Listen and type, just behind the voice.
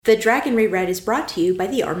The Dragon Reread is brought to you by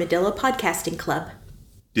the Armadillo Podcasting Club.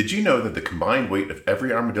 Did you know that the combined weight of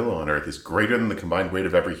every armadillo on Earth is greater than the combined weight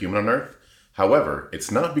of every human on Earth? However, it's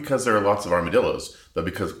not because there are lots of armadillos, but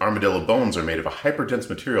because armadillo bones are made of a hyperdense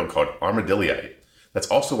material called armadillite. That's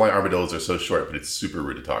also why armadillos are so short, but it's super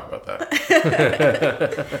rude to talk about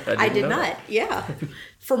that. I did not. Yeah.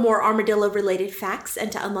 For more armadillo-related facts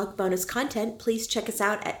and to unlock bonus content, please check us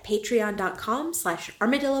out at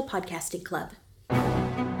patreon.com/Armadillo Podcasting Club.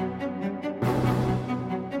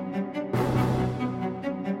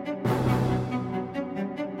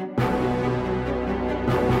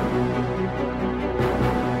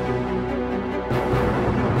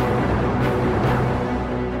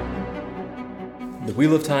 The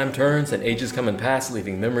Wheel of Time turns and ages come and pass,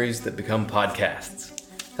 leaving memories that become podcasts.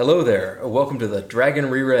 Hello there, welcome to the Dragon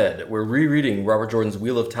Reread. We're rereading Robert Jordan's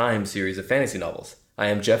Wheel of Time series of fantasy novels. I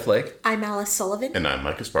am Jeff Lake. I'm Alice Sullivan. And I'm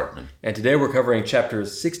Micah Sparkman. And today we're covering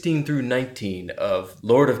chapters 16 through 19 of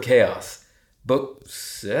Lord of Chaos. Book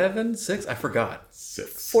 7? 6? I forgot.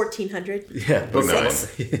 6. 1400. Yeah, book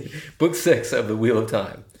 6. Book 6 of the Wheel of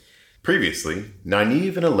Time. Previously,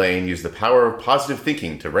 Nynaeve and Elaine used the power of positive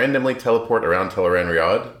thinking to randomly teleport around Teleran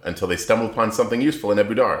Riyadh until they stumbled upon something useful in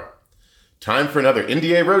Ebudar. Time for another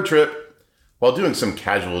NDA road trip! While doing some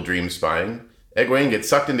casual dream spying, Egwene gets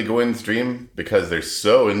sucked into Gawain's dream because they're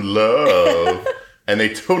so in love. And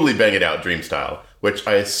they totally bang it out dream style, which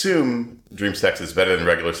I assume dream sex is better than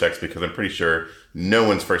regular sex because I'm pretty sure no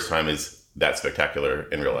one's first time is that spectacular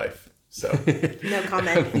in real life. So No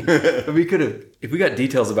comment. We could have, if we got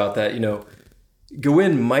details about that,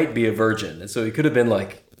 Gawain might be a virgin. And so he could have been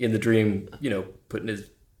like in the dream, putting his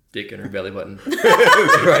dick in her belly button.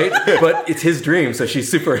 Right? But it's his dream, so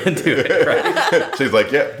she's super into it, right? She's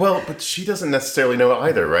like, yeah, well, but she doesn't necessarily know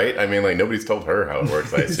either, right? I mean, like, nobody's told her how it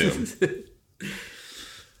works, I assume.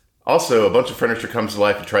 Also, a bunch of furniture comes to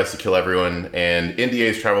life and tries to kill everyone, and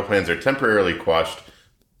NDA's travel plans are temporarily quashed,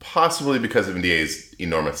 possibly because of NDA's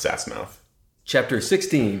enormous sass mouth. Chapter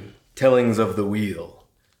 16, Tellings of the Wheel,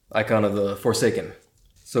 icon of the Forsaken.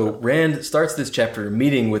 So Rand starts this chapter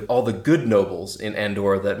meeting with all the good nobles in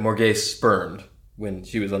Andor that Morgase spurned when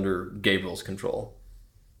she was under Gabriel's control.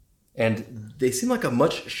 And they seem like a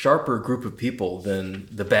much sharper group of people than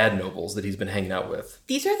the bad nobles that he's been hanging out with.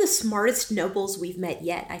 These are the smartest nobles we've met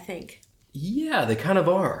yet, I think. Yeah, they kind of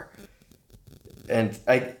are. And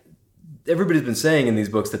everybody's been saying in these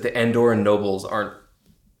books that the Andoran nobles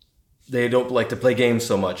they don't like to play games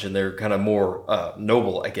so much, and they're kind of more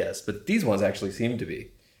noble, I guess. But these ones actually seem to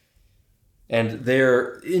be. And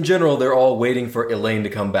in general, they're all waiting for Elaine to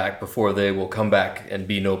come back before they will come back and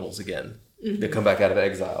be nobles again. Mm-hmm. They come back out of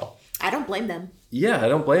exile. I don't blame them. Yeah, I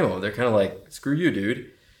don't blame them. They're kind of like, screw you,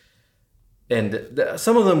 dude. And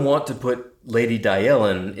some of them want to put Lady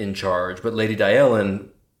Diellen in charge, but Lady Diellen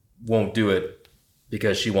won't do it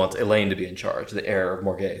because she wants Elaine to be in charge, the heir of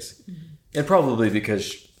Morgase. Mm-hmm. And probably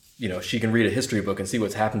because, she can read a history book and see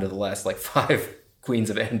what's happened to the last, 5 queens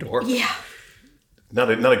of Andor. Yeah. Not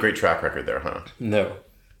a great track record there, huh? No.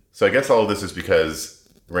 So I guess all of this is because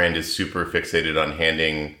Rand is super fixated on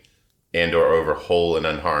handing Andor over whole and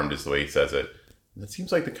unharmed, is the way he says it. That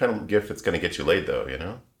seems like the kind of gift that's going to get you laid,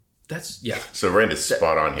 though, That's, yeah. So Rand is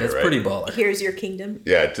spot on here, that's right? That's pretty baller. Here's your kingdom.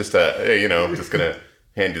 Yeah, just, just going to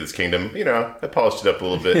hand you this kingdom. I polished it up a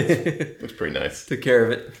little bit. Looks pretty nice. Took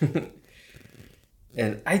care of it.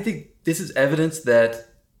 And I think this is evidence that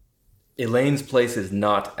Elaine's place is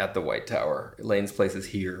not at the White Tower. Elaine's place is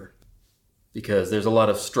here. Because there's a lot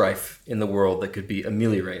of strife in the world that could be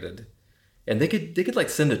ameliorated. And they could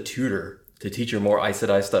send a tutor to teach her more Aes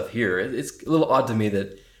Sedai stuff here. It's a little odd to me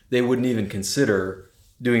that they wouldn't even consider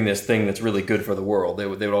doing this thing that's really good for the world. They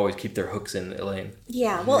would always keep their hooks in Elaine.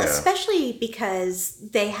 Yeah, especially because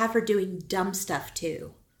they have her doing dumb stuff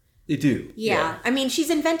too. They do. Yeah. I mean, she's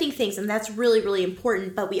inventing things, and that's really, really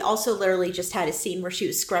important, but we also literally just had a scene where she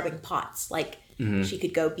was scrubbing pots. She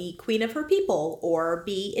could go be queen of her people or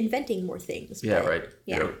be inventing more things. Yeah, right.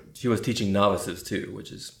 Yeah. She was teaching novices too,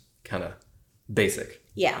 which is kind of basic.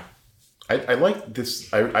 Yeah. I like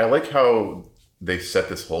this. I like how they set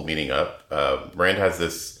this whole meeting up. Rand has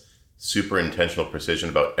this super intentional precision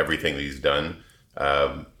about everything that he's done.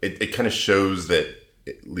 It kind of shows that,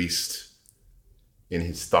 at least in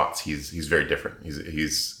his thoughts, he's very different.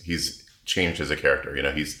 He's changed as a character.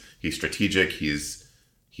 He's strategic. He's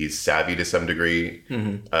savvy to some degree.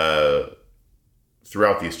 Mm-hmm.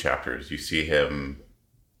 Throughout these chapters, you see him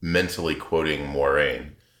mentally quoting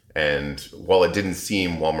Moiraine. And while it didn't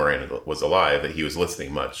seem while Moiraine was alive that he was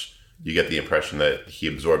listening much, you get the impression that he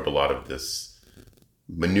absorbed a lot of this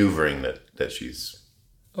maneuvering that she's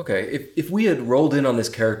Okay, if we had rolled in on this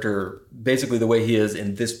character basically the way he is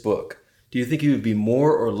in this book, do you think he would be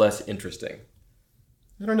more or less interesting?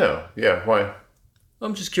 I don't know. Yeah, why?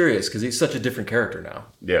 I'm just curious because he's such a different character now.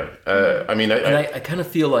 Yeah, I kind of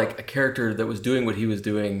feel like a character that was doing what he was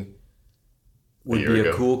doing would be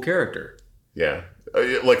a cool character. Yeah,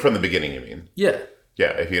 like from the beginning, you mean? Yeah.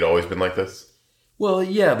 Yeah, if he had always been like this? Well,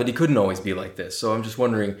 yeah, but he couldn't always be like this. So I'm just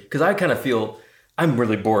wondering, because I kind of feel I'm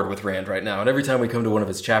really bored with Rand right now. And every time we come to one of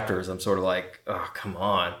his chapters, I'm sort of like, oh, come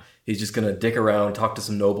on. He's just going to dick around, talk to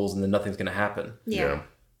some nobles, and then nothing's going to happen. Yeah.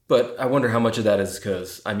 But I wonder how much of that is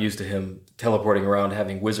because I'm used to him teleporting around,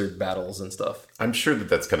 having wizard battles and stuff. I'm sure that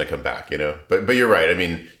that's going to come back, But you're right. I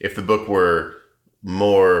mean, if the book were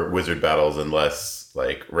more wizard battles and less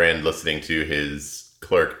like Rand listening to his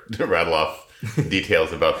clerk to rattle off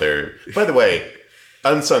details about their... By the way,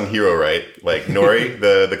 unsung hero, right? Like Nori,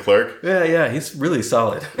 the clerk. Yeah, he's really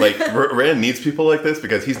solid. Like Rand needs people like this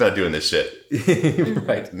because he's not doing this shit.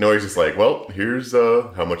 Right. Nori's just like, well, here's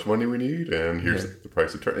how much money we need, and here's the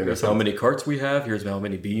price of turning. Here's how many carts we have. Here's how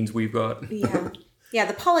many beans we've got. Yeah.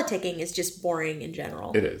 The politicking is just boring in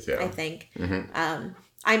general. It is, yeah. I think.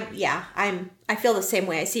 I feel the same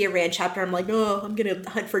way. I see a Rand chapter, I'm like, oh, I'm gonna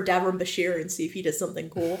hunt for Davram Bashir and see if he does something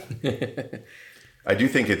cool. I do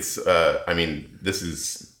think it's,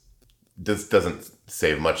 this doesn't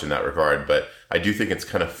save much in that regard, but I do think it's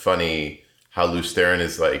kind of funny how Lews Therin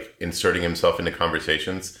is like inserting himself into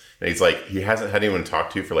conversations. And he's like, he hasn't had anyone to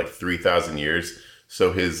talk to for like 3,000 years.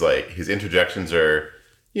 So his interjections are,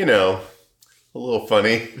 a little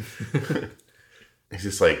funny. He's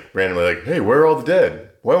just like randomly like, hey, where are all the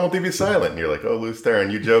dead? Why won't they be silent? And you're like, oh, Lews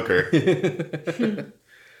Therin, you joker.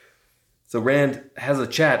 So Rand has a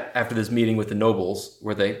chat after this meeting with the nobles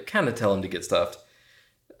where they kind of tell him to get stuffed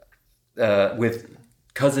with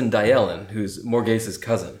cousin Diellen, who's Morghase's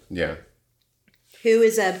cousin. Yeah. Who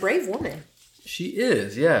is a brave woman. She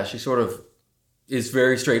is, yeah. She sort of is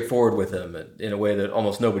very straightforward with him in a way that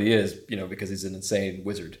almost nobody is, because he's an insane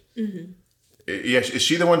wizard. Mm-hmm. Yeah, is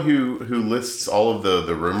she the one who lists all of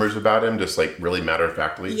the rumors about him just like really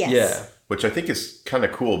matter-of-factly? Yes. Yeah. Which I think is kind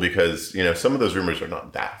of cool because, some of those rumors are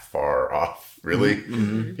not that far off, really.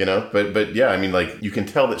 Mm-hmm. But yeah, I mean, like, you can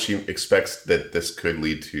tell that she expects that this could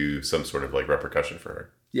lead to some sort of, like, repercussion for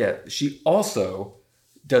her. Yeah, she also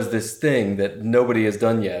does this thing that nobody has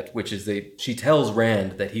done yet, which is she tells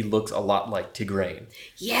Rand that he looks a lot like Tigraine.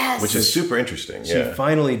 Yes! Which is super interesting, She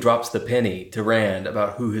finally drops the penny to Rand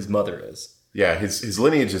about who his mother is. Yeah, his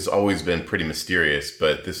lineage has always been pretty mysterious,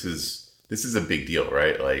 but this is a big deal,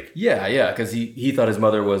 right? Like, yeah, because he thought his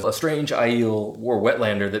mother was a strange Aiel or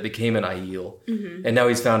wetlander that became an Aiel, and now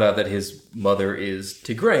he's found out that his mother is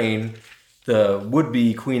Tigraine, the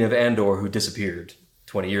would-be Queen of Andor who disappeared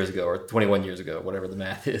 20 years ago or 21 years ago, whatever the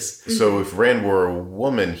math is. So if Rand were a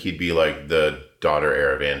woman, he'd be like the daughter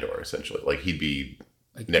heir of Andor, essentially. Like he'd be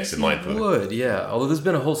next in line for would, yeah. Although there's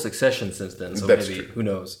been a whole succession since then, so That's maybe true. Who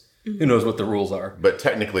knows? Who knows what the rules are? But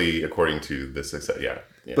technically, according to the success, yeah.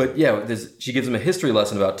 But yeah, she gives him a history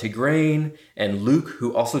lesson about Tigraine and Luke,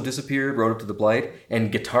 who also disappeared, rode up to the Blight,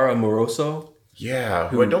 and Gitara Moroso. Yeah,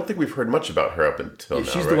 who I don't think we've heard much about her up until now.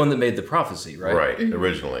 She's the one that made the prophecy, right? Right,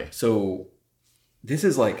 originally. So this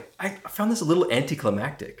is like, I found this a little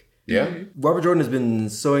anticlimactic. Yeah. Robert Jordan has been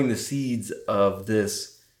sowing the seeds of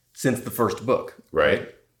this since the first book. Right.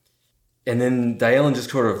 And then Diellen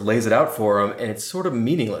just sort of lays it out for him, and it's sort of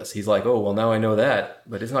meaningless. He's like, oh, well, now I know that,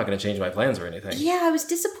 but it's not going to change my plans or anything. Yeah, I was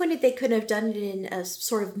disappointed they couldn't have done it in a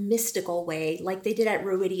sort of mystical way, like they did at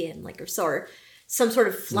Ruidian, or some sort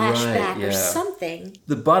of flashback or something.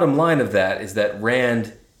 The bottom line of that is that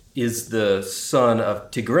Rand is the son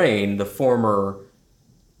of Tigraine, the former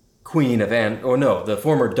queen of the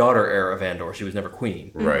former daughter heir of Andor. She was never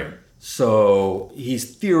queen. Right. So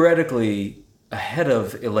he's theoretically ahead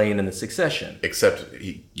of Elaine in the succession. Except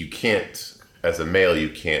you can't, as a male, you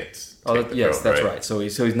can't take the yes, throne, that's right. So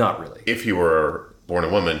he's not really. If he were born a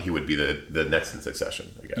woman, he would be the next in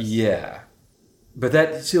succession, I guess. Yeah.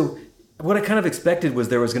 But so what I kind of expected was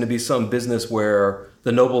there was going to be some business where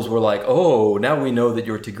the nobles were like, oh, now we know that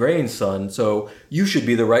you're Tigraine's son, so you should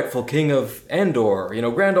be the rightful king of Andor,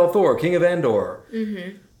 Grand Althor, king of Andor.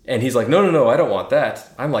 Mm-hmm. And he's like, no, I don't want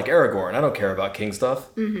that. I'm like Aragorn. I don't care about king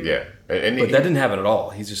stuff. Mm-hmm. Yeah. But that didn't happen at all.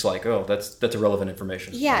 He's just like, oh, that's irrelevant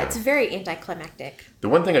information. Yeah, it's very anticlimactic. The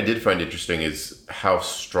one thing I did find interesting is how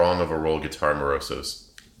strong of a role Gitara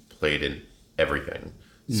Moroso's played in everything.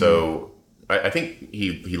 Mm-hmm. So I think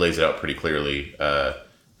he lays it out pretty clearly.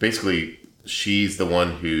 Basically, she's the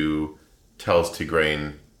one who tells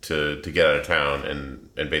Tigraine to get out of town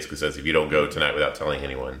and basically says, if you don't go tonight without telling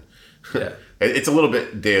anyone. Yeah. It's a little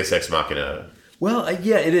bit Deus Ex Machina. Well,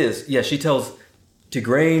 yeah, it is. Yeah, she tells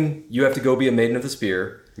Tigraine, you have to go be a maiden of the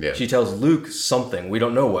spear. Yeah. She tells Luke something. We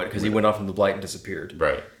don't know what, because he went off in the blight and disappeared.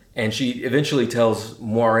 Right. And she eventually tells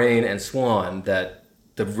Moiraine and Swan that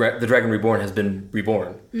the Dragon Reborn has been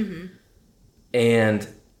reborn. Mm-hmm. And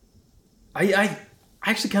I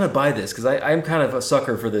actually kind of buy this, because I'm kind of a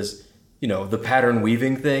sucker for this, the pattern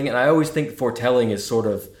weaving thing. And I always think foretelling is sort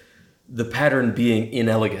of the pattern being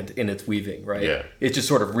inelegant in its weaving, right? Yeah. It's just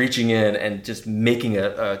sort of reaching in and just making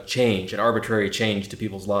a change, an arbitrary change to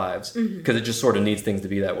people's lives, because it just sort of needs things to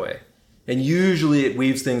be that way. And usually it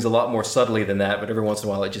weaves things a lot more subtly than that, but every once in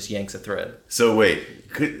a while it just yanks a thread. So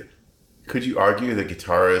wait, could you argue that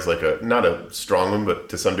Guitarra is like not a strong one, but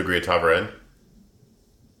to some degree a Ta'veren?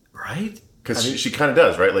 Right? Because she kind of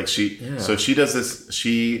does, right? Like so she does this.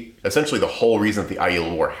 She essentially, the whole reason that the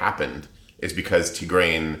Aiel War happened is because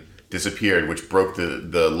Tigraine disappeared, which broke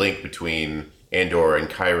the link between Andor and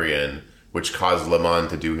Cairhien, which caused Lemon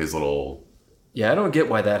to do his little... Yeah, I don't get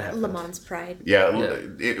why that happened. Lemon's pride. Yeah,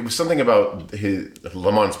 it was something about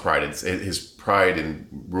Lemon's pride. It's his pride in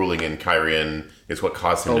ruling in Cairhien is what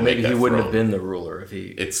caused him to make that maybe he wouldn't throne. have been the ruler if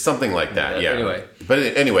he... It's something like that, yeah. Anyway.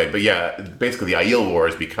 But yeah, basically the Aiel War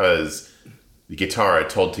is because Guitarra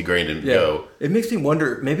told Tigraine to go. It makes me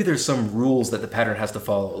wonder, maybe there's some rules that the pattern has to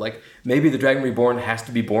follow. Like, maybe the Dragon Reborn has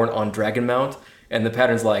to be born on Dragonmount, and the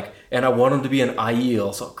pattern's like, and I want him to be an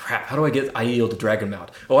Aiel. So, crap, how do I get Aiel to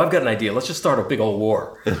Dragonmount? Oh, I've got an idea. Let's just start a big old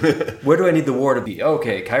war. Where do I need the war to be?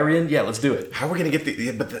 Okay, Cairhien? Yeah, let's do it. How are we going to get the...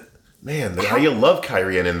 Yeah, but the Aiel love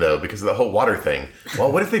Cairhien in, though, because of the whole water thing.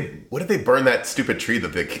 Well, what if they burn that stupid tree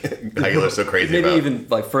that the Aiel are so crazy about? Maybe even,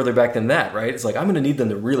 like, further back than that, right? It's like, I'm going to need them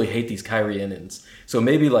to really hate these Cairhenians. So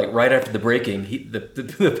maybe, like, right after the breaking,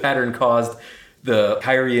 the pattern caused the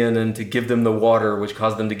Cairhien to give them the water, which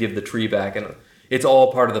caused them to give the tree back, and it's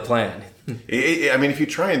all part of the plan. I mean, if you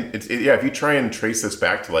try and trace this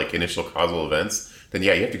back to, like, initial causal events, then,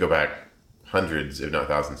 yeah, you have to go back hundreds, if not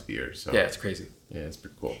thousands of years. So. Yeah, it's crazy. Yeah, it's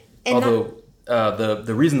pretty cool. And although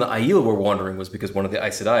the reason the Aiel were wandering was because one of the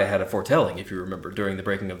Aes Sedai had a foretelling, if you remember, during the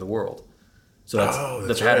breaking of the world. So that's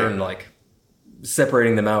the pattern, right. like,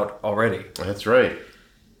 separating them out already. That's right.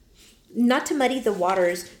 Not to muddy the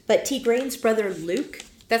waters, but Tigraine's brother Luke,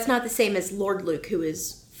 that's not the same as Lord Luke, who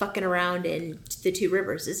is fucking around in the Two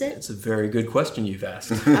Rivers, is it? It's a very good question you've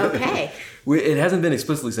asked. Okay. It hasn't been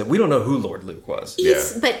explicitly said. We don't know who Lord Luke was.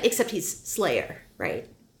 But except he's Slayer, right?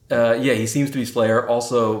 Yeah, he seems to be Slayer.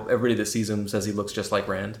 Also, everybody that sees him says he looks just like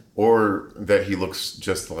Rand. Or that he looks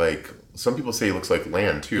just like... Some people say he looks like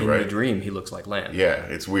Lan, too, right? In the dream, he looks like Lan. Yeah,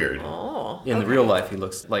 it's weird. Oh. In the real life, he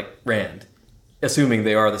looks like Rand. Assuming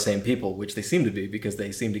they are the same people, which they seem to be, because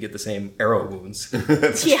they seem to get the same arrow wounds.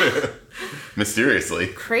 That's true. Mysteriously.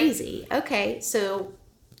 Crazy. Okay, so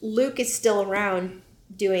Luke is still around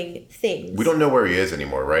doing things. We don't know where he is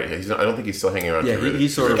anymore, right? I don't think he's still hanging around. Yeah, he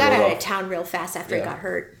sort of got rolled out off. of town real fast after he got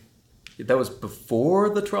hurt. That was before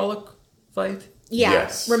the Trolloc fight? Yeah,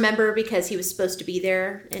 Yes. remember, because he was supposed to be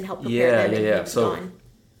there and help prepare them, and he was So, gone.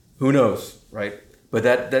 who knows, right? But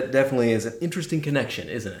that definitely is an interesting connection,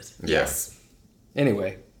 isn't it? Yes.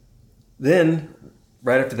 Anyway, then,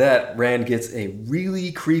 right after that, Rand gets a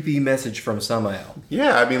really creepy message from Samael.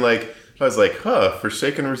 Yeah, I mean, like, I was like,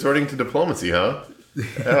 forsaken resorting to diplomacy, huh?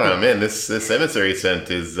 Oh, man, this emissary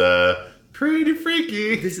scent is pretty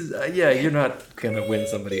freaky. This is, you're not going to win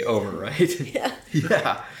somebody over, right?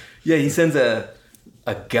 Yeah. Yeah, he sends a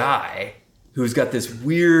guy who's got this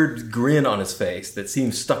weird grin on his face that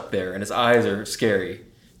seems stuck there, and his eyes are scary,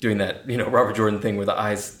 doing that, Robert Jordan thing where the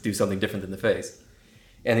eyes do something different than the face.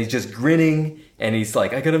 And he's just grinning, and he's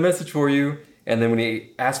like, I got a message for you. And then when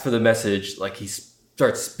he asks for the message, like, he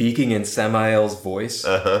starts speaking in Samael's voice.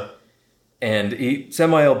 Uh-huh. And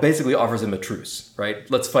Samael basically offers him a truce, right?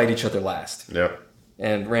 Let's fight each other last. Yep.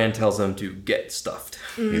 And Rand tells him to get stuffed.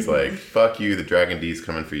 He's like, fuck you, the Dragon D's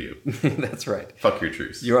coming for you. That's right. Fuck your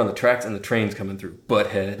truce. You're on the tracks and the train's coming through,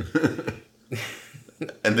 butthead.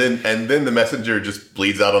 And then the messenger just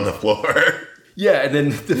bleeds out on the floor. Yeah, and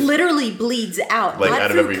then... Literally bleeds out. Like, not out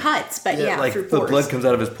of through every- cuts, but like through the pores. blood comes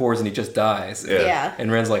out of his pores and he just dies. Yeah.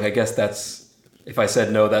 And Rand's like, I guess that's... If I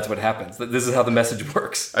said no, that's what happens. This is how the message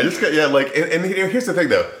works. I just got, and here's the thing,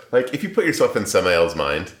 though. Like, if you put yourself in Samael's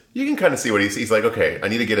mind, you can kind of see what he's like, okay, I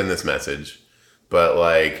need to get in this message, but,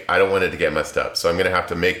 like, I don't want it to get messed up, so I'm going to have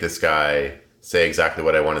to make this guy say exactly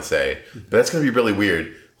what I want to say. But that's going to be really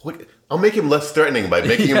weird. I'll make him less threatening by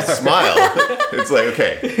making him smile. It's like,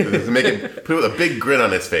 okay, put a big grin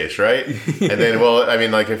on his face, right? And then, well, I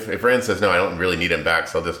mean, like if Rand says, no, I don't really need him back,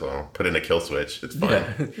 so I'll just put in a kill switch. It's fine.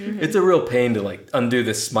 Yeah. It's a real pain to like undo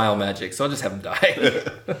this smile magic, so I'll just have him die.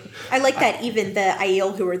 I like that even the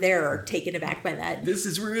Aiel who are there are taken aback by that. This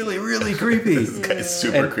is really, really creepy. This guy is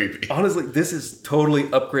super creepy. Honestly, this is totally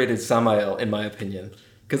upgraded Samael, in my opinion.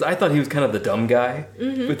 Because I thought he was kind of the dumb guy,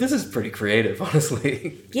 but this is pretty creative,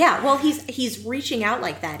 honestly. Yeah, well, he's reaching out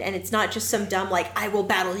like that, and it's not just some dumb, like, I will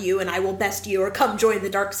battle you and I will best you, or come join the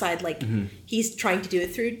dark side. Like, he's trying to do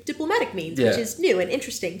it through diplomatic means, which is new and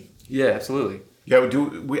interesting. Yeah, absolutely. Yeah,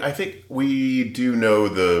 I think we do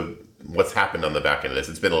know what's happened on the back end of this.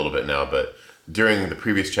 It's been a little bit now, but during the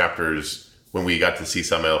previous chapters, when we got to see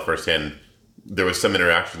Samael firsthand, there was some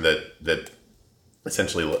interaction that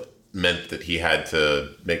essentially meant that he had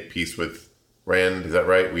to make peace with Rand. Is that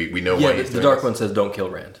right? We know why he's doing the Dark this. One says don't kill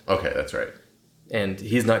Rand. Okay, that's right. And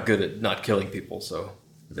he's not good at not killing people, so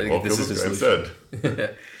I think this is his solution.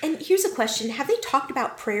 And here's a question. Have they talked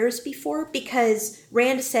about prayers before? Because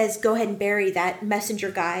Rand says, go ahead and bury that messenger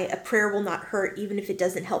guy. A prayer will not hurt, even if it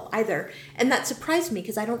doesn't help either. And that surprised me,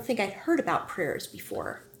 because I don't think I'd heard about prayers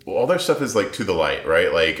before. Well, all their stuff is like to the light,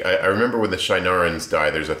 right? Like I remember when the Shinarans die,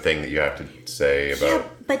 there's a thing that you have to say about. Yeah,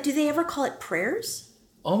 but do they ever call it prayers?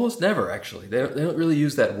 Almost never, actually. They don't really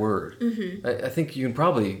use that word. I think you can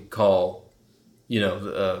probably call,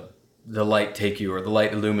 the light take you or the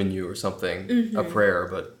light illumine you or something a prayer,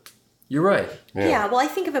 but you're right. Yeah, well, I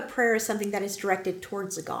think of a prayer as something that is directed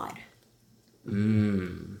towards a god.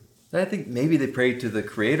 I think maybe they pray to the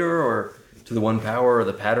creator or to the one power or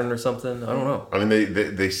the pattern or something. I don't know. I mean,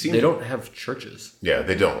 they seem... They don't have churches. Yeah,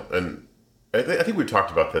 they don't. And I think we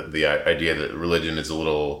talked about the idea that religion is a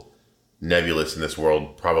little nebulous in this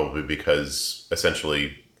world, probably because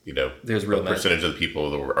essentially, there's real percentage of the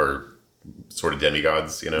people are sort of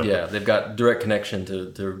demigods, Yeah, they've got direct connection to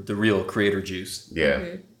the real creator juice.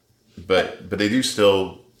 Yeah. But they do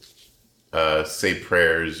still say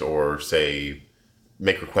prayers or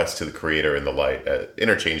make requests to the creator in the light,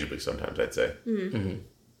 interchangeably sometimes, I'd say.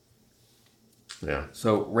 Yeah.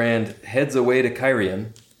 So Rand heads away to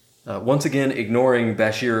Kyrian, once again ignoring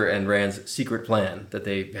Bashir and Rand's secret plan that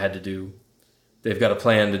they had to do. They've got a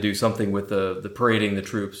plan to do something with the parading the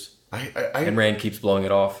troops, and Rand keeps blowing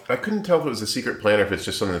it off. I couldn't tell if it was a secret plan or if it's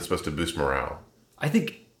just something that's supposed to boost morale. I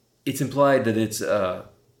think it's implied that it's...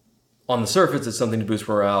 on the surface, it's something to boost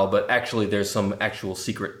morale, but actually there's some actual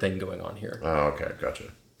secret thing going on here. Oh, okay. Gotcha.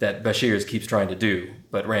 That Bashir keeps trying to do,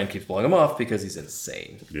 but Rand keeps blowing him off because he's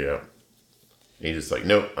insane. Yeah. And he's just like,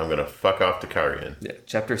 nope, I'm going to fuck off to Kyrian. Yeah.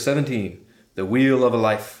 Chapter 17, The Wheel of a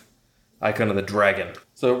Life, Icon of the Dragon.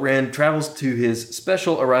 So Rand travels to his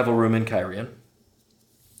special arrival room in Kyrian.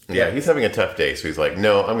 Yeah, he's having a tough day, so he's like,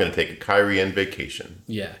 no, I'm going to take a Kyrian vacation.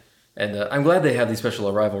 Yeah. And I'm glad they have these special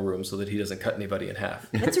arrival rooms so that he doesn't cut anybody in half.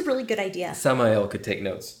 That's a really good idea. Samael could take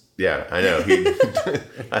notes. Yeah, I know.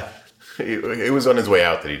 It was on his way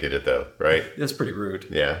out that he did it, though, right? That's pretty rude.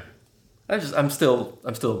 Yeah. I'm still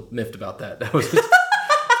miffed about that. That was a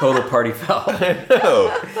total party foul. I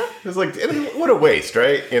know. It was like, what a waste,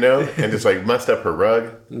 right? And just like messed up her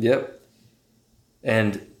rug. Yep.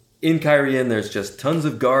 And in Kyrian, there's just tons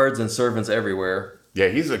of guards and servants everywhere. Yeah,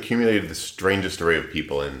 he's accumulated the strangest array of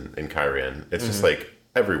people in Kyrian. It's just like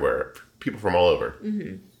everywhere. People from all over.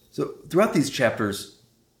 So throughout these chapters,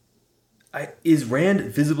 is Rand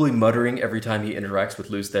visibly muttering every time he interacts with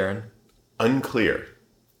Lews Therin? Unclear.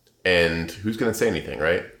 And who's going to say anything,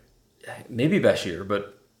 right? Maybe Bashir,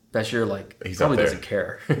 but Bashir, he's probably doesn't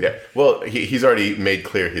care. Yeah. Well, he's already made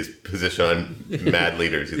clear his position on mad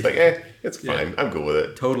leaders. He's like, it's fine. Yeah. I'm good with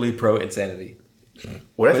it. Totally pro-insanity.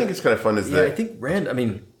 What I think is kind of fun is that... I think Rand,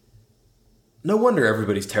 no wonder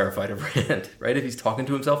everybody's terrified of Rand, right? If he's talking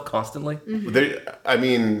to himself constantly.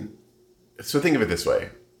 So think of it this way.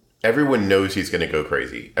 Everyone knows he's going to go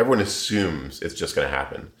crazy. Everyone assumes it's just going to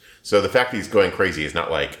happen. So the fact that he's going crazy is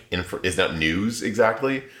not is not news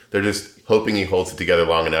exactly. They're just hoping he holds it together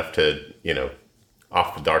long enough to,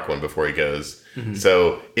 off the Dark One before he goes.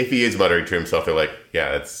 So if he is muttering to himself, they're like,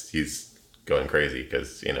 yeah, he's going crazy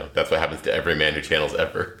because, that's what happens to every man who channels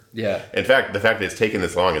ever. Yeah. In fact, the fact that it's taken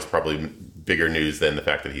this long is probably bigger news than the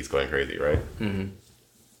fact that he's going crazy, right?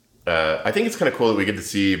 I think it's kind of cool that we get to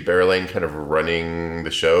see Berelain kind of running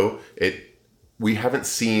the show. We haven't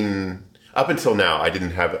seen... Up until now, I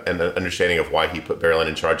didn't have an understanding of why he put Berelain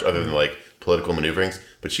in charge other than, political maneuverings.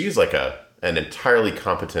 But she's, an entirely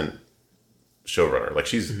competent showrunner.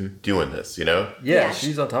 She's doing this, Yeah,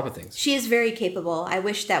 she's on top of things. She is very capable. I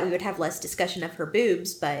wish that we would have less discussion of her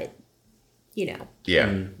boobs, but... Yeah.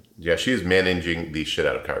 Yeah, she's managing the shit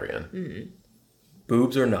out of Kyrian.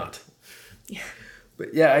 Boobs or not.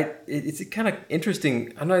 But yeah, it's kind of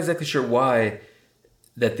interesting. I'm not exactly sure why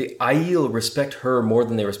that the Aiel respect her more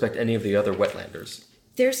than they respect any of the other Wetlanders.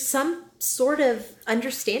 There's some sort of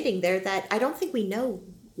understanding there that I don't think we know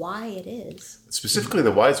why it is. Specifically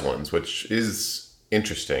the wise ones, which is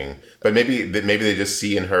interesting. But maybe they just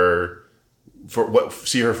see her for what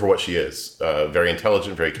she is. Very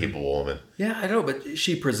intelligent, very capable woman. Yeah, I know, but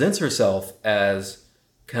she presents herself as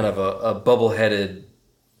kind of a bubble-headed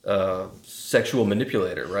sexual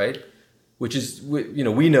manipulator, right? Which is,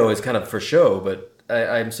 we know is kind of for show, but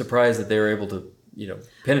I'm surprised that they were able to,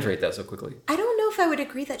 penetrate that so quickly. I don't know if I would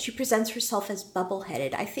agree that she presents herself as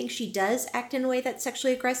bubble-headed. I think she does act in a way that's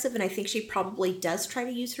sexually aggressive, and I think she probably does try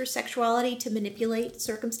to use her sexuality to manipulate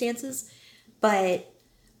circumstances. But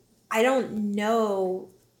I don't know.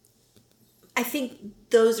 I think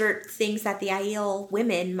those are things that the Aiel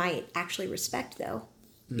women might actually respect, though.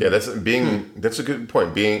 Yeah, that's a good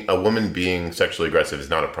point. A woman being sexually aggressive is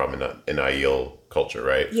not a problem in Aiel culture,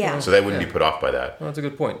 right? Yeah. So they wouldn't be put off by that. Well, that's a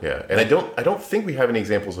good point. Yeah, and I don't think we have any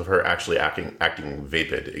examples of her actually acting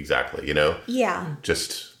vapid exactly. Yeah.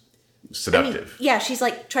 Just seductive. She's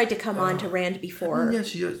tried to come on to Rand before. Yeah,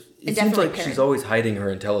 it seems like she's always hiding her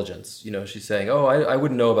intelligence. She's saying, "Oh, I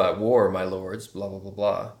wouldn't know about war, my lords." Blah blah blah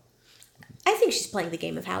blah. I think she's playing the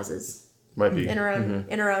game of houses. Might be in her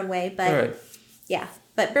own way, but all right. Yeah.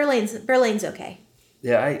 But Berlane's okay.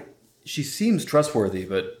 Yeah, she seems trustworthy,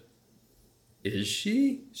 but is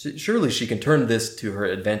she? Surely she can turn this to her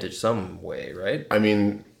advantage some way, right? I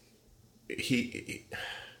mean,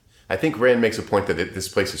 I think Rand makes a point that this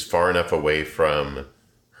place is far enough away from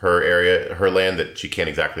her area, her land, that she can't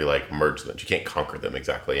exactly merge them. She can't conquer them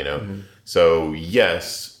exactly, Mm-hmm. So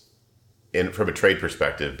yes, from a trade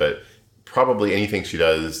perspective, but probably anything she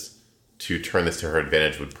does to turn this to her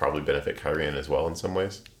advantage would probably benefit Kyrian as well in some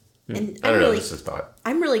ways. And I don't know. This is thought.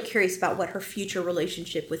 I'm really curious about what her future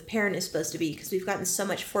relationship with Perrin is supposed to be, because we've gotten so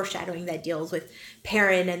much foreshadowing that deals with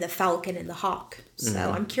Perrin and the Falcon and the Hawk.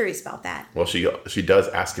 So I'm curious about that. Well, she does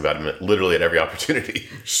ask about him literally at every opportunity.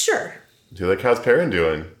 Sure. She's like, "How's Perrin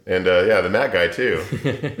doing?" And the Matt guy too.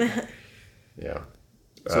 Yeah.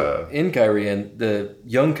 So in Kyrian, the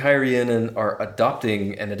young Kyrianen are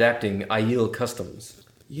adopting and adapting Aiel customs.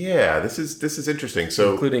 Yeah, this is interesting.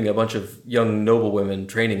 So, including a bunch of young noble women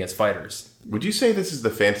training as fighters. Would you say this is the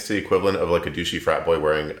fantasy equivalent of a douchey frat boy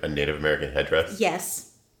wearing a Native American headdress?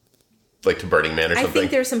 Yes. Like to Burning Man or something? I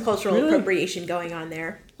think there's some cultural appropriation going on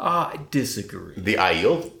there. I disagree. The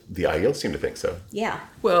Aiel seem to think so. Yeah.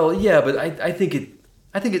 Well, yeah, but I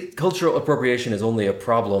think cultural appropriation is only a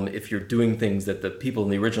problem if you're doing things that the people in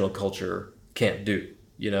the original culture can't do,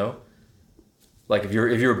 Like if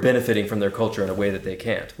you're benefiting from their culture in a way that they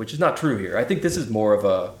can't, which is not true here. I think this is more of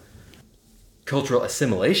a cultural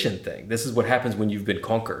assimilation thing. This is what happens when you've been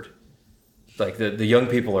conquered. Like the young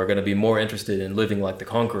people are going to be more interested in living like the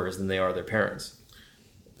conquerors than they are their parents.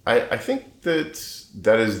 I think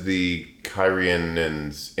that is the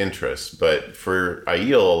Kyrian's interest, but for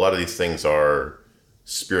Aiel, a lot of these things are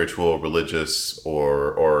spiritual, religious,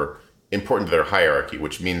 or important to their hierarchy,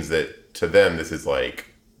 which means that to them this is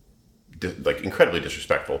incredibly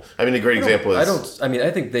disrespectful. I mean, a great example is...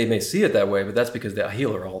 I think they may see it that way, but that's because the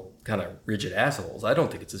Aiel are all kind of rigid assholes. I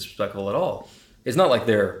don't think it's disrespectful at all. It's not like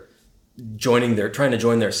they're trying to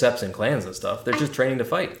join their seps and clans and stuff. They're just training to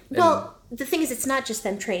fight. Well, the thing is, it's not just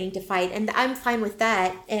them training to fight, and I'm fine with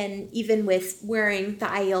that, and even with wearing the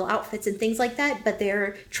Aiel outfits and things like that, but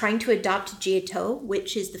they're trying to adopt Jiato,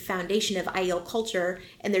 which is the foundation of Aiel culture,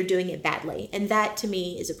 and they're doing it badly. And that, to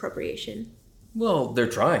me, is appropriation. Well, they're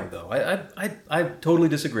trying, though. I totally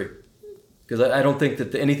disagree. Because I don't think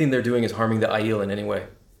that anything they're doing is harming the Aiel in any way.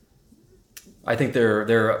 I think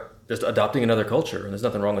they're just adopting another culture, and there's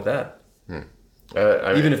nothing wrong with that.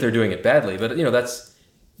 Even if they're doing it badly. But, that's...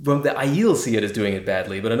 Well, the Aiel see it as doing it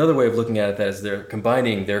badly, but another way of looking at it is they're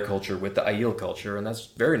combining their culture with the Aiel culture, and that's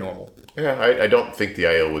very normal. Yeah, I don't think the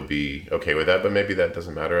Aiel would be okay with that, but maybe that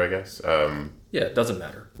doesn't matter, I guess. Yeah, it doesn't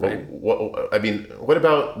matter. Right? What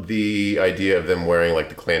about the idea of them wearing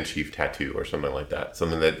the clan chief tattoo or something like that?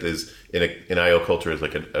 Something that is in Aiel culture is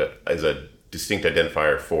as a distinct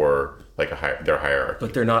identifier for their hierarchy.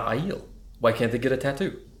 But they're not Aiel. Why can't they get a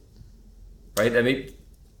tattoo? Right? I mean,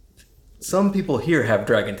 some people here have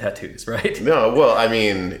dragon tattoos, right? No, well, I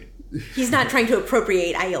mean... He's not trying to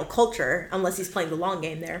appropriate Aiel culture unless he's playing the long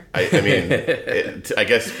game there. I mean, I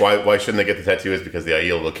guess why shouldn't they get the tattoo is because the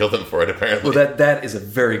Aiel will kill them for it, apparently. Well, that is a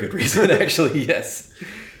very good reason, actually, yes.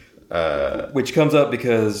 Which comes up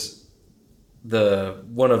because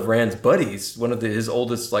one of Rand's buddies, one of his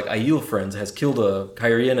oldest like Aiel friends, has killed a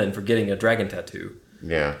Kyrianan for getting a dragon tattoo.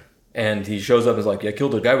 Yeah. And he shows up and is like, "Yeah,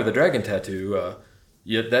 killed a guy with a dragon tattoo.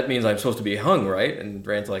 Yeah, that means I'm supposed to be hung, right?" And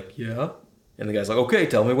Rand's like, "Yeah." And the guy's like, "Okay,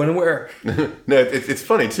 tell me when and where." No, it's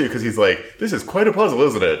funny too because he's like, "This is quite a puzzle,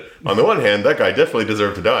 isn't it? On the one hand, that guy definitely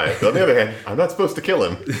deserved to die. But on the other hand, I'm not supposed to kill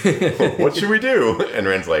him. What should we do?" And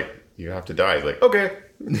Rand's like, "You have to die." He's like, "Okay,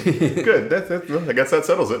 good. That's I guess that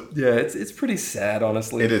settles it." Yeah, it's pretty sad,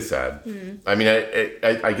 honestly. It is sad. I mean,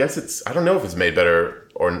 I guess I don't know if it's made better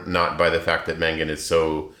or not by the fact that Mangan is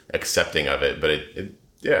so accepting of it, but it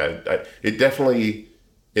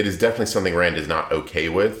is definitely something Rand is not okay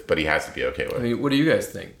with, but he has to be okay with. I mean, what do you guys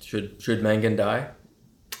think? Should Mangan die?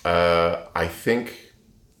 I think,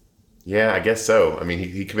 yeah, I guess so. I mean,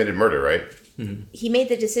 he committed murder, right? Mm-hmm. He made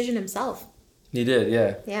the decision himself. He did,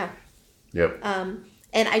 yeah. Yeah. Yep.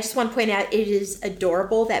 And I just want to point out, it is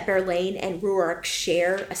adorable that Berlain and Ruark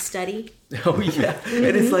share a study. Oh, yeah. Mm-hmm.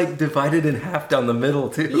 And it's like divided in half down the middle,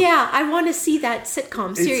 too. Yeah, I want to see that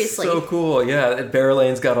sitcom, seriously. It's so cool, yeah. And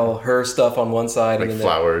Berlain's got all her stuff on one side. Like and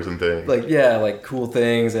flowers and things. Like, yeah, like cool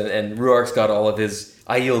things. And Ruark's got all of his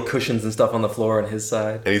Aiel cushions and stuff on the floor on his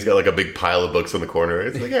side. And he's got like a big pile of books in the corner.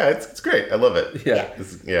 It's like, yeah, it's great. I love it. Yeah.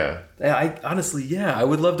 Yeah. I honestly, I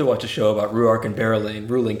would love to watch a show about Ruark and Berlain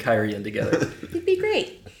ruling Cairhien together. It'd be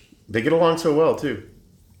great. They get along so well, too.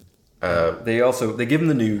 They give him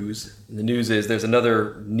the news. And the news is there's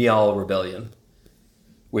another Niall rebellion,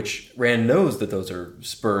 which Rand knows that those are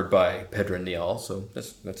spurred by Pedron Niall, so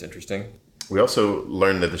that's interesting. We also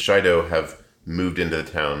learned that the Shido have moved into the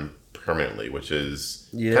town permanently, which is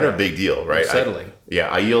kind of a big deal, right? Settling.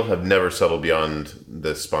 Aiel have never settled beyond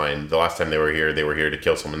the Spine. The last time they were here to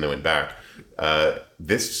kill someone, they went back.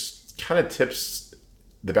 This kind of tips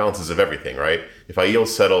the balances of everything, right? If Aiel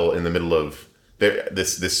settle in the middle of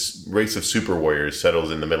this race of super warriors settles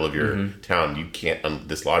in the middle of your town, you can't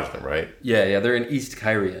dislodge them, right? Yeah, they're in East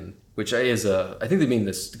Cairhien, which is I think they mean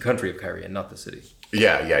the country of Cairhien, not the city.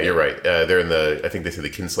 Yeah, you're right. They're in I think they say the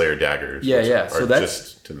Kinslayer daggers. Yeah. So that's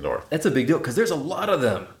just to the north. That's a big deal because there's a lot of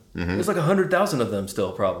them. Mm-hmm. There's like 100,000 of them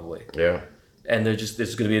still, probably. Yeah. And there's going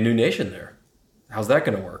to be a new nation there. How's that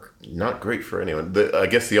going to work? Not great for anyone. I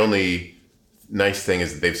guess the only nice thing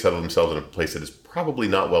is that they've settled themselves in a place that is probably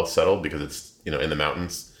not well settled because it's in the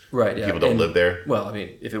mountains. Right. Yeah. People don't live there. Well, I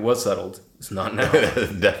mean, if it was settled, it's not now.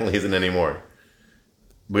 It definitely isn't anymore.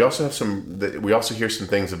 We also have we also hear some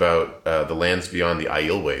things about the lands beyond the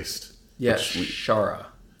Aiel Waste. Yeah, Shara.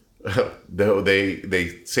 Though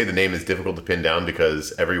they say the name is difficult to pin down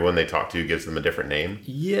because everyone they talk to gives them a different name.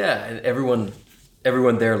 Yeah, and everyone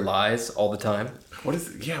there lies all the time. What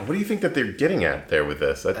do you think that they're getting at there with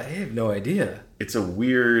this? I have no idea. It's a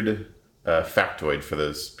weird factoid for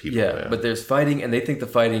those people. Yeah, but there's fighting, and they think the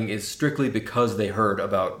fighting is strictly because they heard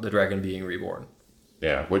about the dragon being reborn.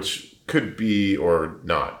 Yeah, which could be or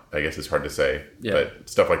not. I guess it's hard to say. Yeah. But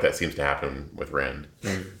stuff like that seems to happen with Rand.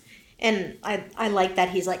 And I like that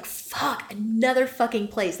he's like, fuck, another fucking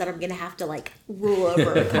place that I'm going to have to like rule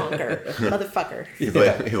over and conquer. Motherfucker. He's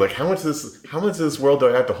like, how much of this world do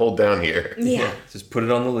I have to hold down here? Yeah. Just put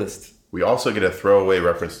it on the list. We also get a throwaway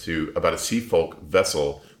reference to about a sea folk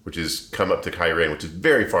vessel which has come up to Cairhien, which is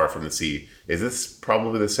very far from the sea. Is this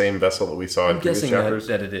probably the same vessel that we saw in previous chapters?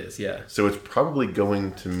 That it is, yeah. So it's probably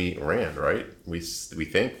going to meet Rand, right? We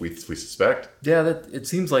think, we suspect. Yeah, it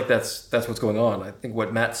seems like that's what's going on. I think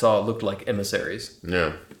what Matt saw looked like emissaries.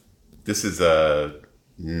 Yeah. This is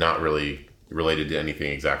not really related to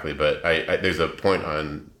anything exactly, but I there's a point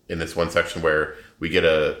in this one section where we get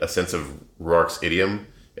a sense of Ruark's idiom.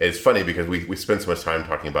 It's funny because we spend so much time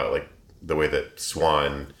talking about like the way that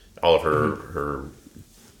Swan, all of her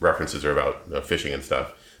references are about fishing and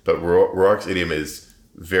stuff. But Ruark's idiom is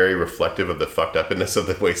very reflective of the fucked upness of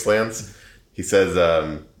the wastelands. He says,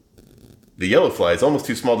 the yellow fly is almost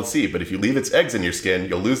too small to see, but if you leave its eggs in your skin,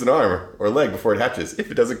 you'll lose an arm or leg before it hatches,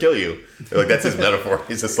 if it doesn't kill you. Like, that's his metaphor.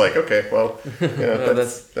 He's just like, okay, well, yeah,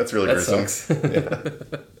 that's really gruesome.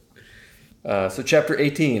 Yeah. So chapter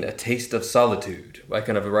 18, A Taste of Solitude,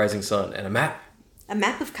 Icon of a Rising Sun, and a map. A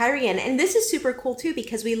map of Cairhien. And this is super cool, too,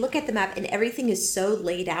 because we look at the map and everything is so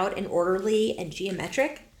laid out and orderly and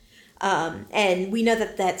geometric. And we know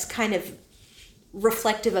that that's kind of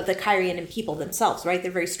reflective of the Cairhien and people themselves, right?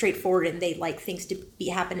 They're very straightforward and they like things to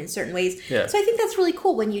happen in certain ways. Yeah. So I think that's really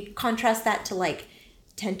cool when you contrast that to like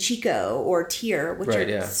Tanchico or Tyr, which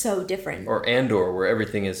are so different. Or Andor, where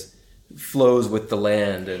everything flows with the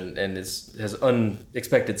land and has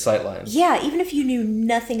unexpected sightlines. Yeah, even if you knew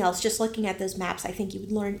nothing else, just looking at those maps, I think you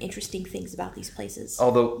would learn interesting things about these places.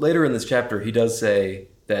 Although later in this chapter, he does say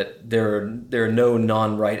that there are no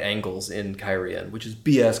non-right angles in Kyrian, which is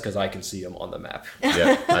BS because I can see them on the map.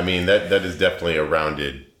 Yeah, I mean that is definitely a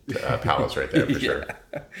rounded palace right there for sure.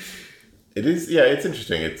 It is. Yeah, it's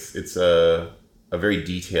interesting. It's a very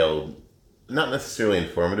detailed, not necessarily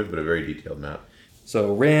informative, but a very detailed map.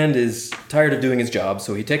 So Rand is tired of doing his job,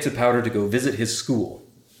 so he takes a powder to go visit his school.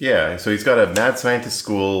 Yeah, so he's got a mad scientist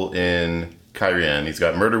school in Kyrian. He's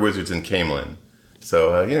got murder wizards in Camelin.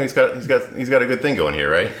 So he's got a good thing going here,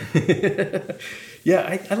 right?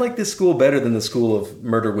 Yeah, I like this school better than the school of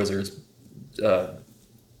murder wizards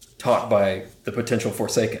taught by the potential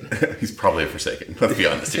Forsaken. He's probably a Forsaken. Let's be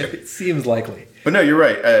honest here. It seems likely. But no, you're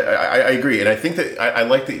right. I agree, and I think that I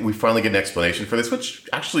like that we finally get an explanation for this, which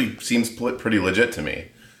actually seems pretty legit to me.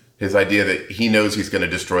 His idea that he knows he's going to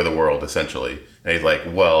destroy the world, essentially, and he's like,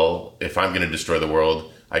 well, if I'm going to destroy the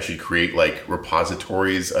world, I should create like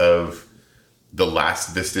repositories of the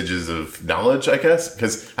last vestiges of knowledge, I guess,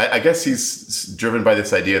 because I guess he's driven by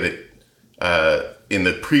this idea that in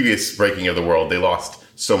the previous breaking of the world, they lost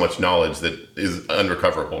so much knowledge that is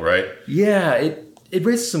unrecoverable, right? Yeah, it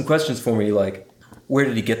raises some questions for me, like, where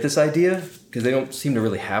did he get this idea? Because they don't seem to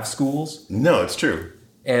really have schools. No, it's true.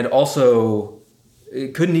 And also,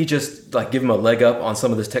 couldn't he just like give him a leg up on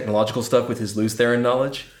some of this technological stuff with his Luz Theron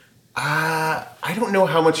knowledge? I don't know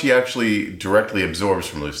how much he actually directly absorbs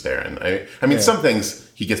from Luz Theron. I mean, some things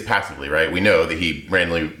he gets passively, right? We know that he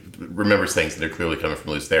randomly remembers things that are clearly coming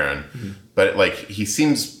from Luz Theron. Mm-hmm. But like, he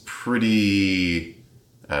seems pretty...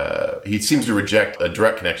 he seems to reject a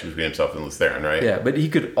direct connection between himself and Luz Theron, right? Yeah, but he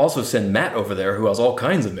could also send Matt over there, who has all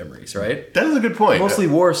kinds of memories, right? That is a good point. Mostly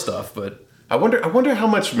war stuff, but... I wonder how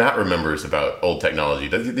much Matt remembers about old technology.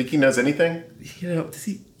 Does he think he knows anything? You know,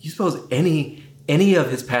 you suppose any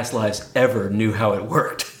of his past lives ever knew how it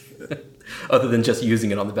worked? Other than just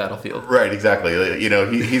using it on the battlefield. Right, exactly. You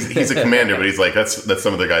know, he's a commander, but he's like, that's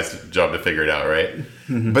some of the guys' job to figure it out, right?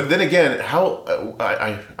 Mm-hmm. But then again, how...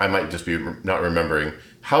 I might just be not remembering...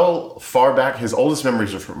 How far back? His oldest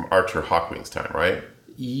memories are from Archer Hawkwing's time, right?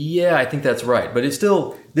 Yeah, I think that's right. But it's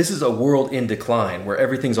still, this is a world in decline where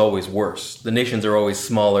everything's always worse. The nations are always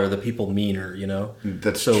smaller, the people meaner, you know?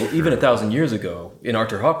 That's so true. Even 1,000 years ago, in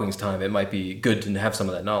Archer Hawkwing's time, it might be good to have some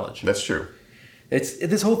of that knowledge. That's true.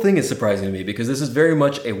 This whole thing is surprising to me because this is very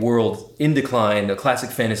much a world in decline, a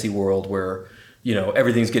classic fantasy world where, you know,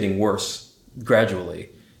 everything's getting worse gradually.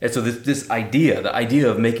 And so this idea, the idea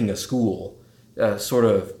of making a school... sort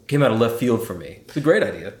of came out of left field for me. It's a great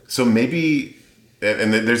idea. So maybe,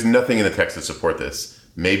 and there's nothing in the text to support this,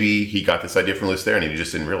 maybe he got this idea from Luz Theron and he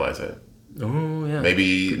just didn't realize it. Oh, yeah.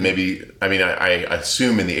 Maybe, I mean, I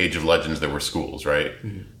assume in the Age of Legends there were schools, right?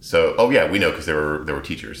 Mm-hmm. So, we know because there were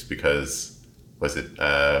teachers because, was it,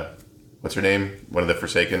 what's her name? One of the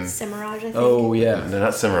Forsaken? Semiraj, I think. Oh, yeah. No,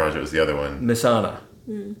 not Semiraj, it was the other one. Missana.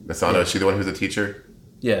 Missana, is she the one who's a teacher?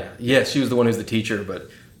 Yeah. Yes, she was the one who's the teacher, but...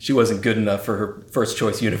 she wasn't good enough for her first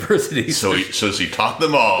choice university. So she taught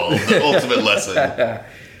them all the ultimate lesson.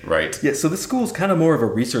 Right. Yeah, so the school's kind of more of a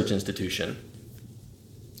research institution.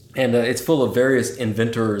 And it's full of various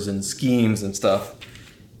inventors and schemes and stuff.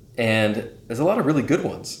 And there's a lot of really good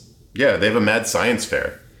ones. Yeah, they have a mad science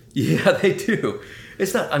fair. Yeah, they do.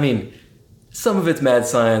 It's not, I mean, some of it's mad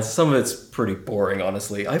science, some of it's pretty boring,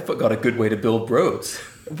 honestly. I got a good way to build roads.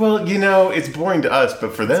 Well, you know, it's boring to us,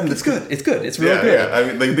 but for them, it's good. It's good. It's really good. Yeah.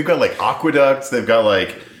 I mean, they've got like aqueducts. They've got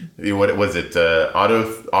like, what was it?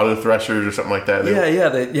 Auto threshers or something like that.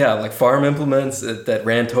 Like farm implements that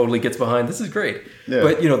Rand totally gets behind. This is great. Yeah.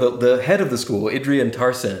 But you know, the head of the school, Idrian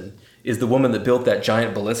Tarsen, is the woman that built that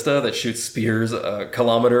giant ballista that shoots spears a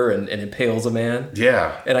kilometer and impales a man.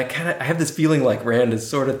 Yeah. And I have this feeling like Rand is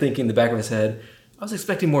sort of thinking in the back of his head, I was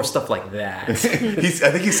expecting more stuff like that. I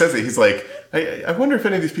think he says it. He's like, I wonder if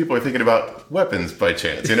any of these people are thinking about weapons by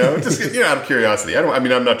chance, you know? Just out of curiosity.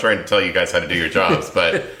 I'm not trying to tell you guys how to do your jobs,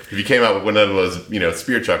 but if you came out with one of those, you know,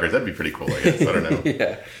 spear chuckers, that'd be pretty cool, I guess. I don't know.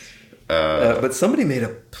 Yeah. But somebody made a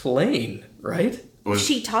plane, right?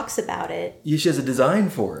 She talks about it. Yeah, she has a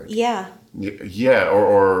design for it. Yeah. Yeah,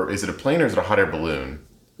 or is it a plane or is it a hot air balloon?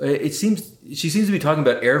 She seems to be talking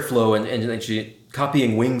about airflow and she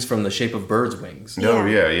copying wings from the shape of birds' wings. Oh,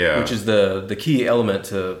 yeah. Which is the key element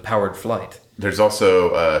to powered flight. There's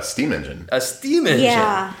also a steam engine. A steam engine?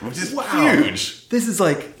 Yeah. Which is huge. This is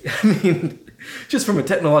like, I mean, just from a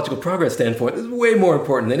technological progress standpoint, this is way more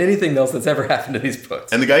important than anything else that's ever happened to these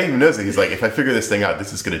books. And the guy even knows it. He's like, if I figure this thing out,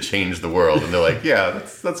 this is going to change the world. And they're like, yeah,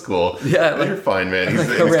 that's cool. Yeah. Like, you're fine, man. He's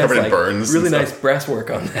covered in burns. Really nice brass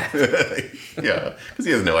work on that. Yeah, because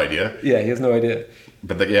he has no idea. Yeah, he has no idea.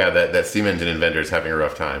 But that steam engine inventor is having a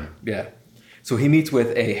rough time. Yeah. So he meets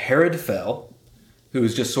with a Herod Fell,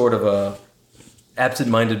 who's just sort of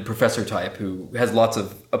absent-minded professor type who has lots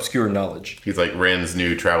of obscure knowledge. He's like Rand's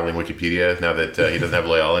new traveling Wikipedia now that he doesn't have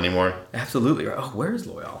Loyal anymore. Absolutely. Oh, where is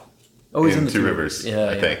Loyal? Oh, he's in the Two Rivers. Yeah,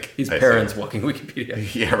 I think. He's parents walking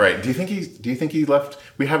Wikipedia. Yeah, right. Do you think he left?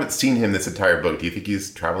 We haven't seen him this entire book. Do you think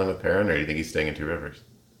he's traveling with Perrin, or do you think he's staying in Two Rivers?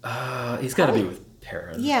 He's got to be with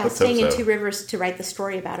Perrin. Yeah, Let's staying hope in so. Two Rivers to write the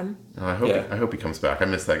story about him. Oh, I hope he comes back. I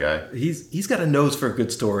miss that guy. He's got a nose for a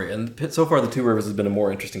good story, and so far the Two Rivers has been a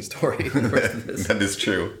more interesting story than the rest of this. That is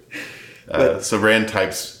true. So Rand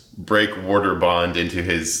types break Warder Bond into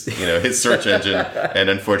his search engine, and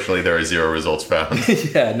unfortunately there are 0 results found.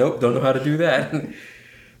 Yeah, nope, don't know how to do that.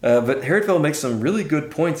 But Harrodfell makes some really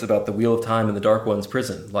good points about the Wheel of Time in the Dark One's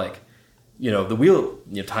prison. Like, the wheel,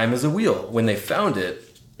 time is a wheel. When they found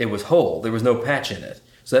it, it was whole. There was no patch in it.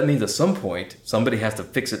 So that means at some point, somebody has to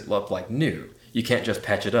fix it up like new. You can't just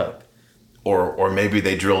patch it up. Or maybe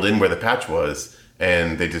they drilled in where the patch was,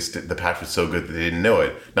 and the patch was so good that they didn't know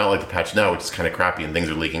it. Not like the patch now, which is kind of crappy and things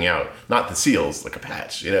are leaking out. Not the seals, like a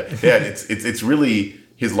patch. Yeah, it's really,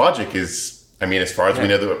 his logic is, as far as we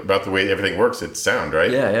know about the way everything works, it's sound,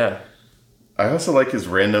 right? Yeah. I also like his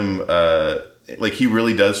random, he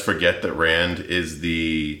really does forget that Rand is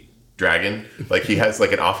the dragon. Like, he has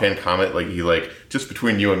like an offhand comment, just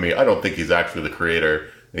between you and me, I don't think he's actually the creator.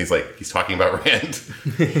 And he's talking about Rand.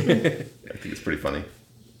 I think it's pretty funny.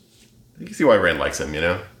 You can see why Rand likes him,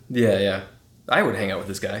 Yeah. I would hang out with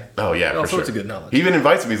this guy. Oh, yeah, all for sorts sure. of good knowledge. He even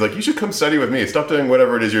invites him. He's like, you should come study with me. Stop doing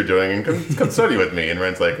whatever it is you're doing and come study with me. And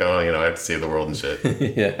Rand's like, oh, I have to save the world and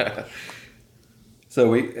shit. Yeah. So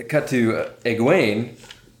we cut to Egwene,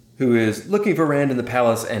 who is looking for Rand in the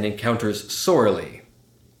palace and encounters Sorely.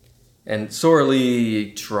 And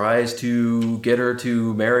Sorely tries to get her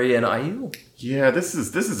to marry an Aiel. Yeah, this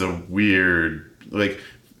is a weird,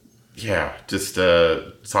 just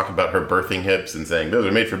talking about her birthing hips and saying, those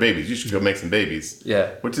are made for babies. You should go make some babies.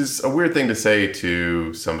 Yeah. Which is a weird thing to say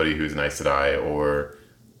to somebody who's an Aes Sedai, or,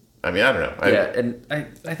 I don't know. And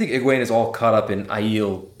I think Egwene is all caught up in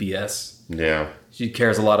Aiel BS. Yeah. She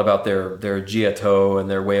cares a lot about their Giato and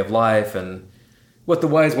their way of life and what the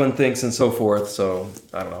Wise One thinks and so forth. So,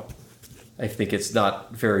 I don't know. I think it's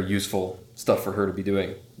not very useful stuff for her to be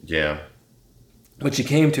doing. Yeah. But she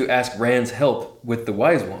came to ask Rand's help with the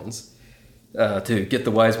Wise Ones, to get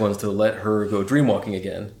the Wise Ones to let her go dreamwalking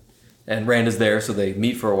again. And Rand is there, so they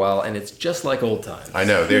meet for a while, and it's just like old times. I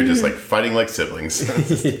know, they're just fighting like siblings.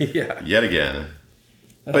 Yeah. Yet again.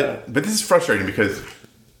 But this is frustrating because,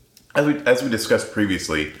 as we discussed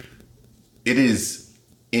previously, it is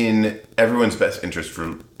in everyone's best interest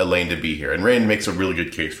for Elaine to be here. And Rand makes a really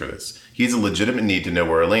good case for this. He has a legitimate need to know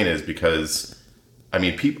where Elaine is because,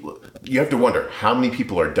 people, you have to wonder how many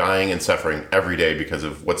people are dying and suffering every day because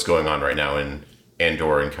of what's going on right now in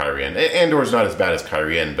Andor and Cairhien. Andor's not as bad as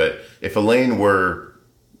Cairhien, but if Elaine were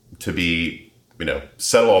to be,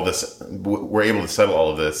 settle all this, were able to settle all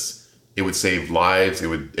of this, it would save lives. It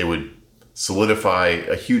would solidify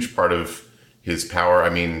a huge part of his power.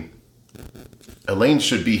 Elaine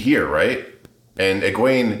should be here, right? And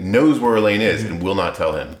Egwene knows where Elaine is and will not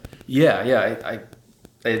tell him. Yeah.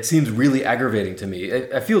 It seems really aggravating to me.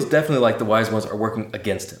 It feels definitely like the Wise Ones are working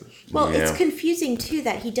against him. Well, it's confusing, too,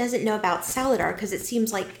 that he doesn't know about Saladar, because it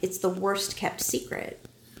seems like it's the worst kept secret.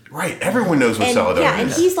 Right, everyone knows where Saladar is. Yeah,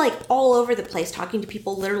 and he's all over the place, talking to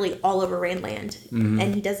people literally all over Randland,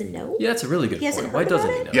 and he doesn't know? Yeah, that's a really good point. Why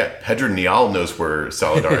doesn't he know? Yeah, Pedro Nial knows where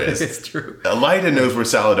Saladar is. It's true. Elida knows where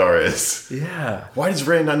Saladar is. Yeah. Why does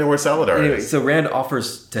Rand not know where Saladar is? So Rand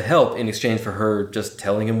offers to help in exchange for her just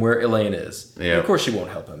telling him where Elaine is. Yeah. And of course she won't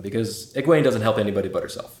help him, because Egwene doesn't help anybody but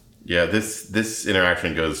herself. Yeah, this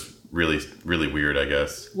interaction goes really, really weird, I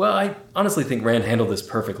guess. Well, I honestly think Rand handled this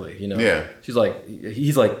perfectly, Yeah. He's like,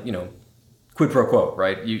 quid pro quo,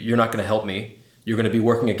 right? You're not going to help me. You're going to be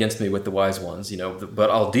working against me with the Wise Ones, but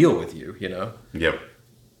I'll deal with you, Yep.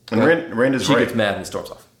 And Rand is she right. gets mad and storms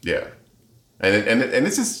off. Yeah. And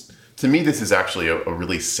this is, to me, this is actually a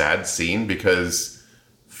really sad scene because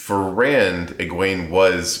for Rand, Egwene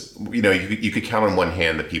was, you could count on one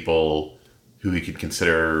hand the people who he could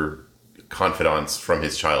consider confidants from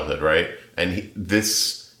his childhood, right? And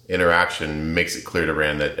this interaction makes it clear to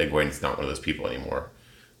Rand that Egwene's not one of those people anymore.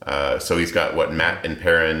 So he's got Matt and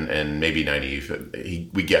Perrin and maybe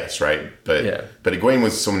Nynaeve. We guess, right? But Egwene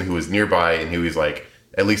was someone who was nearby and who was like,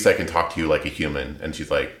 at least I can talk to you like a human. And she's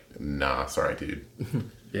like, nah, sorry, dude.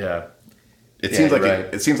 Yeah. It seems like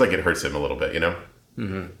it seems like it hurts him a little bit,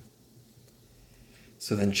 Mm-hmm.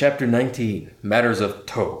 So then, chapter 19, Matters of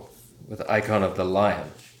Toh, with the icon of the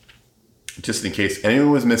lion. Just in case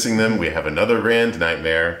anyone was missing them, we have another Rand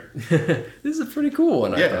nightmare. This is a pretty cool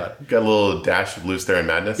one, I thought. Got a little dash of Lews Therin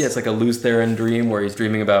madness. Yeah, it's like a Lews Therin dream where he's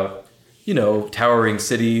dreaming about, towering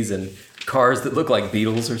cities and cars that look like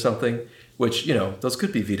Beetles or something, which, those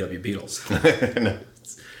could be VW Beetles. No,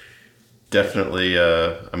 it's definitely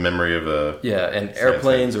a memory of a... Yeah, and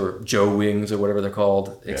airplanes or Joe Wings or whatever they're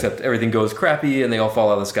called, except everything goes crappy and they all fall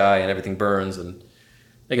out of the sky and everything burns, and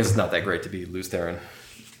I guess it's not that great to be Lews Therin.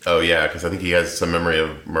 Oh, yeah, because I think he has some memory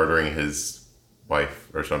of murdering his wife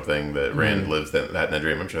or something that Rand lives that in the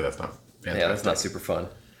dream. I'm sure that's not fantastic. Yeah, that's not super fun.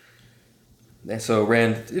 And so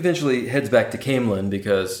Rand eventually heads back to Camelin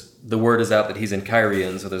because the word is out that he's in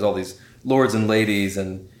Kyrian, so there's all these lords and ladies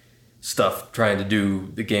and stuff trying to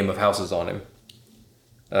do the game of houses on him.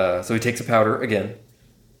 So he takes a powder again.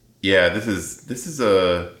 Yeah, this is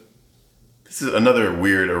another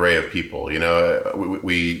weird array of people.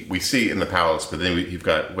 We see it in the palace, but then you've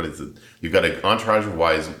got You've got an entourage of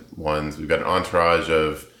wise ones. We've got an entourage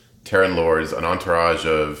of Terran lords, an entourage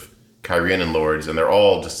of Kyrianan lords, and they're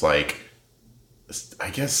all just like,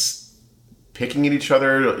 I guess, picking at each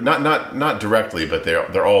other. Not directly, but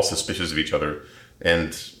they're all suspicious of each other, and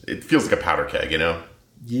it feels like a powder keg,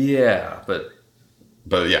 Yeah, but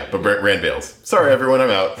Rand bails. Sorry, everyone,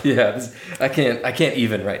 I'm out. Yeah, I can't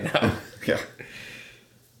even right now. Yeah.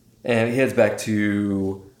 And he heads back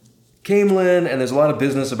to Camelin, and there's a lot of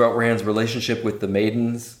business about Rand's relationship with the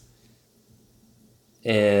maidens.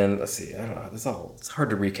 And let's see, I don't know. It's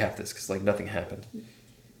hard to recap this because nothing happened.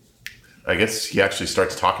 I guess he actually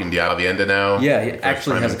starts talking to Avienda now. Yeah, he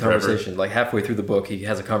actually has a conversation. Halfway through the book, he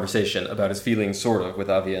has a conversation about his feelings, sort of, with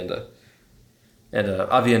Avienda. And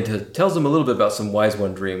Avienda tells him a little bit about some Wise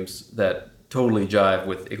One dreams that totally jive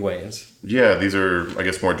with Egwene's. Yeah, these are, I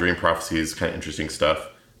guess, more dream prophecies, kind of interesting stuff.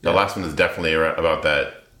 The last one is definitely about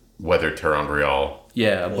that weathered Terran Boreal.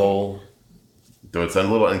 Yeah, a bowl. Though it's a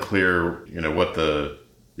little unclear, what the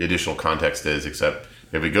additional context is, except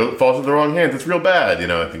if it falls into the wrong hands, it's real bad.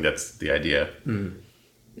 I think that's the idea. Mm.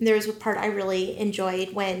 There was a part I really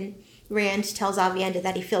enjoyed when Rand tells Avienda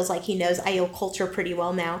that he feels like he knows Io culture pretty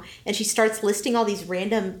well now, and she starts listing all these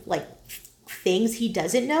random things he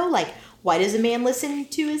doesn't know, like why does a man listen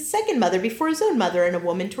to his second mother before his own mother, and a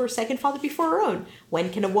woman to her second father before her own?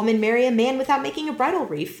 When can a woman marry a man without making a bridal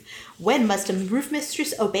wreath? When must a roof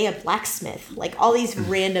mistress obey a blacksmith? All these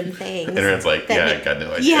random things. And Rand's like, I got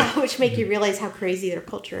no idea. Yeah, which make you realize how crazy their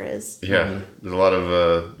culture is. Yeah, there's a lot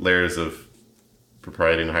of layers of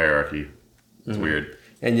propriety and hierarchy. It's weird.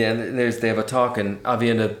 And they have a talk, and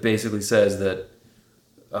Avienda basically says that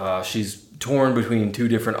she's torn between two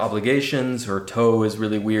different obligations. Her toe is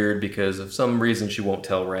really weird because of some reason she won't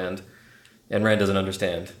tell Rand, and Rand doesn't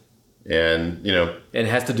understand. And, and it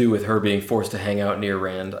has to do with her being forced to hang out near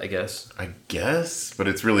Rand, I guess. But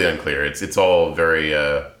it's really unclear. It's all very,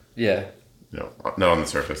 not on the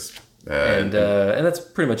surface. And that's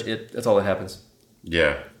pretty much it. That's all that happens.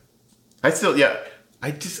 Yeah. I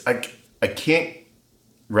can't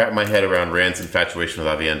wrap my head around Rand's infatuation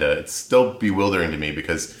with Avienda. It's still bewildering to me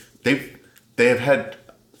because they have had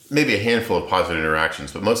maybe a handful of positive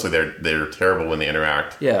interactions, but mostly they're terrible when they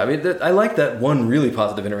interact. Yeah, I mean, I like that one really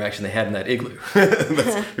positive interaction they had in that igloo.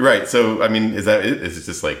 That's, right. So, I mean, is that it? Is it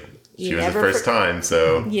just she was the first time?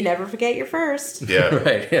 So you never forget your first. Yeah,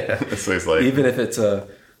 right. Yeah. So it's even if it's a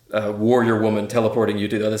warrior woman teleporting you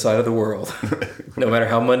to the other side of the world, no matter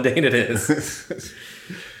how mundane it is.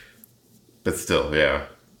 But still, yeah.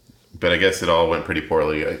 But I guess it all went pretty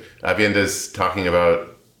poorly. Avienda's talking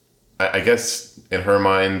about, I guess in her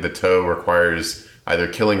mind, the toe requires either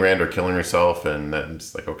killing Rand or killing herself, and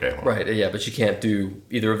that's okay. Well. Right, yeah, but she can't do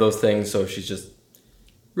either of those things, so she's just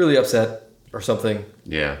really upset or something.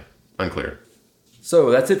 Yeah, unclear. So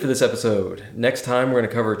that's it for this episode. Next time, we're going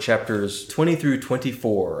to cover chapters 20 through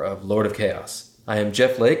 24 of Lord of Chaos. I am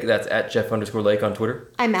Jeff Lake. That's at Jeff_Lake on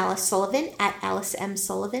Twitter. I'm Alice Sullivan, at Alice M.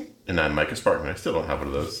 Sullivan. And I'm Micah Spartan. I still don't have one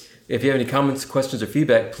of those. If you have any comments, questions, or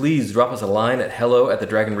feedback, please drop us a line at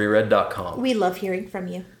hello@thedragonreread.com. We love hearing from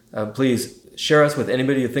you. Please share us with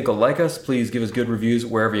anybody you think will like us. Please give us good reviews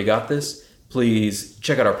wherever you got this. Please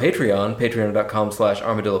check out our Patreon,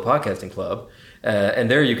 patreon.com/armadillopodcastingclub. And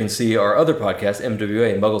there you can see our other podcast,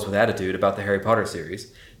 MWA, Muggles with Attitude, about the Harry Potter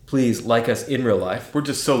series. Please like us in real life. We're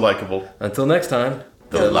just so likable. Until next time,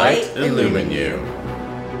 the light illumine you.